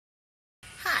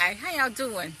Hi, how y'all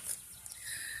doing?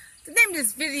 The name of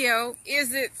this video,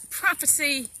 is it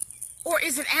prophecy or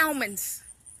is it almonds?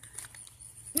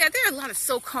 Now, there are a lot of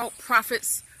so-called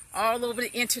prophets all over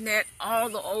the internet,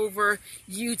 all over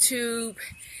YouTube,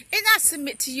 and I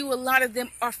submit to you a lot of them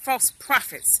are false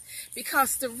prophets,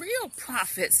 because the real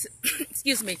prophets,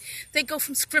 excuse me, they go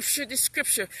from scripture to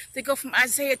scripture. They go from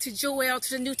Isaiah to Joel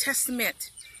to the New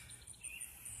Testament.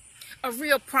 A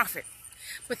real prophet.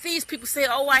 But these people say,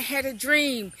 oh, I had a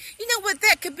dream. You know what?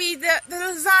 That could be the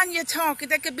lasagna talking.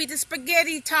 That could be the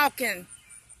spaghetti talking.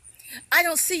 I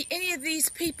don't see any of these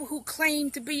people who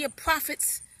claim to be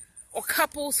prophets or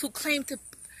couples who claim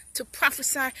to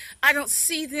prophesy. I don't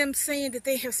see them saying that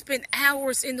they have spent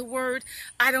hours in the Word.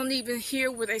 I don't even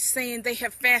hear where they're saying they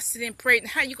have fasted and prayed.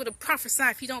 And how are you going to prophesy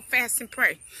if you don't fast and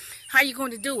pray? How are you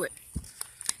going to do it?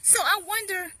 So I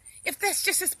wonder if that's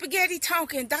just a spaghetti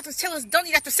talking. Doctors tell us don't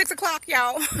eat after 6 o'clock,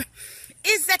 y'all.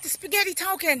 Is that the spaghetti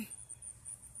talking?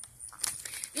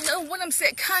 You know, one of them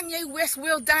said Kanye West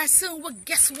will die soon. Well,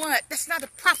 guess what? That's not a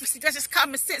prophecy. That's just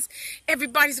common sense.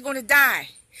 Everybody's going to die.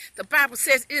 The Bible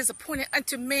says it is appointed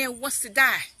unto man once to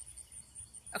die.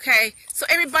 Okay? So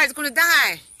everybody's going to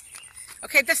die.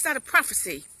 Okay? That's not a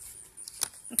prophecy.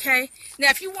 Okay? Now,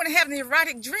 if you want to have an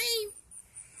erotic dream,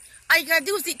 all you got to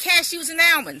do is eat cashews and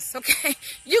almonds. Okay?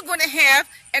 You're going to have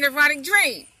an erotic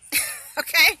dream.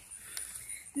 Okay?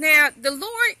 Now, the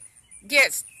Lord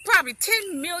gets probably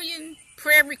 10 million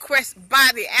prayer requests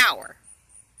by the hour.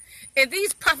 And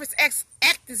these prophets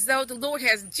act as though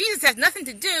Jesus has nothing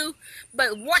to do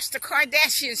but watch the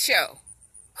Kardashian show.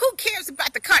 Who cares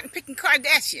about the cotton-picking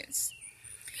Kardashians?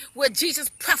 Well, Jesus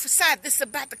prophesied this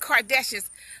about the Kardashians.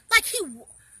 Like he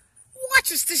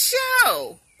watches the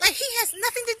show. Like he has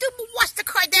nothing to do but watch the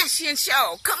Kardashian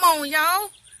show. Come on, y'all.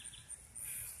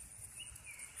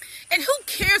 And who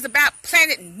cares about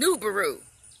Planet Nubiru?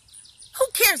 Who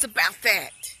cares about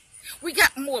that? We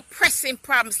got more pressing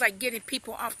problems like getting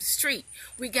people off the street.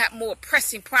 We got more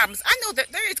pressing problems. I know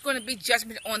that there is going to be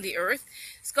judgment on the earth.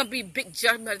 It's going to be a big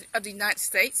judgment of the United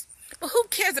States. But who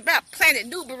cares about Planet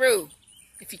Nubiru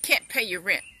if you can't pay your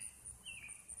rent?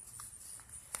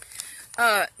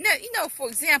 Now, you know, for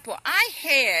example, I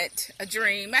had a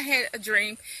dream.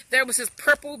 There was this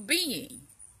purple being.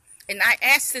 And I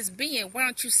asked this being, why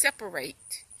don't you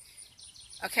separate?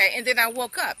 Okay, and then I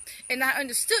woke up. And I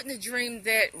understood in the dream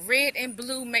that red and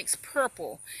blue makes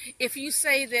purple. If you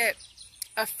say that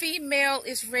a female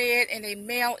is red and a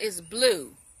male is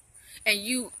blue, and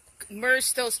you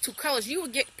merge those two colors, you will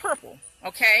get purple.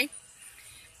 Okay?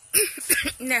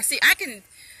 Now, see, I can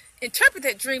interpret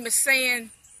that dream as saying,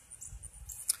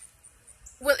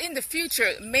 well, in the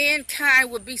future,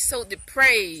 mankind will be so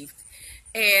depraved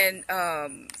and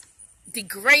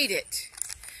degraded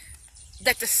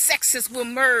that the sexes will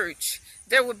merge.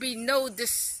 There will be no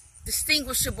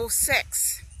distinguishable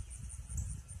sex.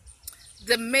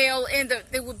 The male and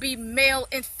there will be male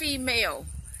and female.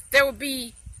 They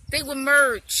will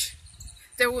merge.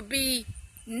 There will be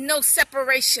no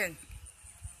separation.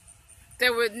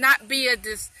 There will not be a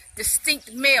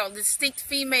distinct male, distinct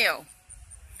female,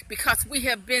 because we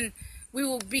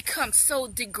will become so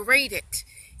degraded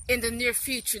in the near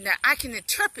future. Now, I can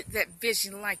interpret that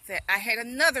vision like that. I had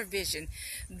another vision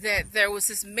that there was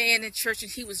this man in church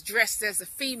and he was dressed as a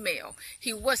female.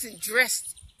 He wasn't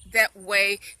dressed that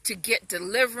way to get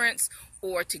deliverance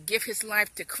or to give his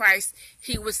life to Christ.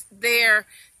 He was there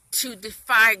to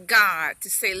defy God, to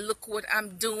say, look what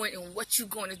I'm doing and what you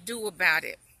going to do about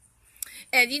it.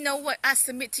 And you know what? I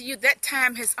submit to you, that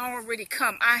time has already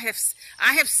come. I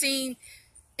have seen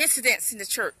incidents in the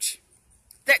church.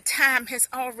 That time has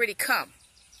already come.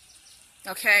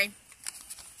 Okay?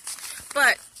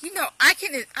 But, you know, I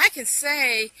can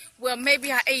say, well,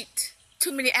 maybe I ate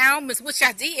too many almonds, which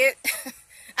I did.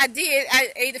 I did.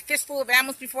 I ate a fistful of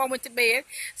almonds before I went to bed.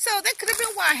 So that could have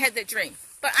been why I had that dream.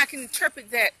 But I can interpret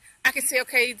that. I can say,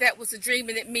 okay, that was a dream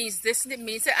and it means this and it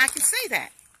means that. I can say that.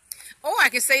 Or I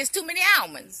can say it's too many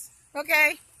almonds.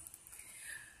 Okay?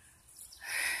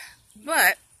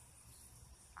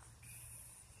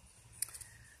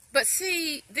 But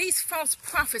see, these false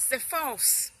prophets, they're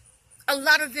false. A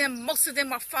lot of them, most of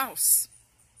them are false.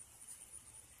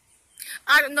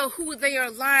 I don't know who they are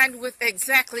aligned with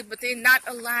exactly, but they're not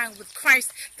aligned with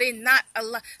Christ. They're not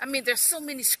aligned. I mean, there's so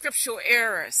many scriptural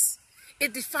errors.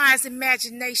 It defies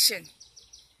imagination.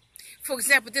 For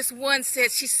example, this one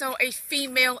said she saw a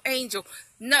female angel.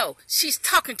 No, she's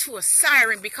talking to a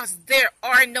siren because there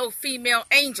are no female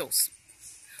angels.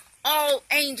 All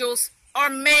angels are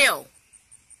male.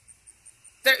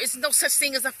 There is no such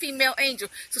thing as a female angel.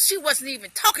 So she wasn't even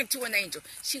talking to an angel.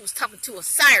 She was talking to a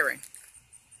siren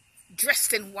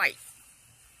dressed in white.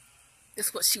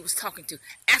 That's what she was talking to.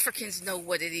 Africans know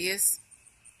what it is.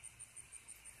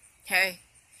 Okay?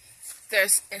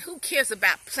 And who cares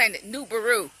about Planet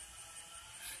Nubiru?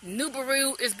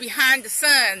 Nubiru is behind the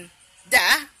sun.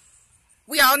 Duh.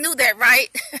 We all knew that, right?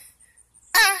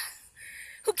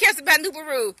 Who cares about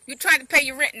Nubiru? You're trying to pay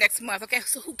your rent next month, okay?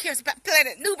 So who cares about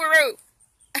Planet Nubiru?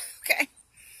 Okay?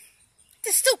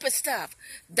 This stupid stuff.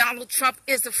 Donald Trump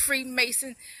is a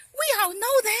Freemason. We all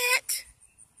know that.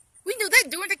 We knew that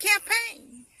during the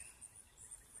campaign.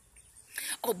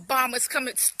 Obama's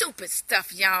coming. Stupid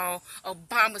stuff, y'all.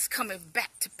 Obama's coming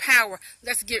back to power.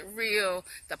 Let's get real.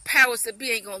 The powers that be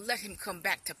ain't gonna let him come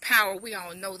back to power. We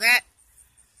all know that.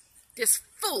 This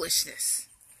foolishness.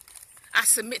 I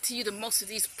submit to you that most of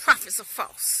these prophets are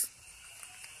false.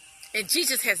 And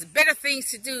Jesus has better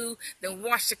things to do than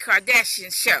watch the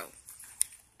Kardashian show.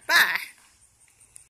 Bye.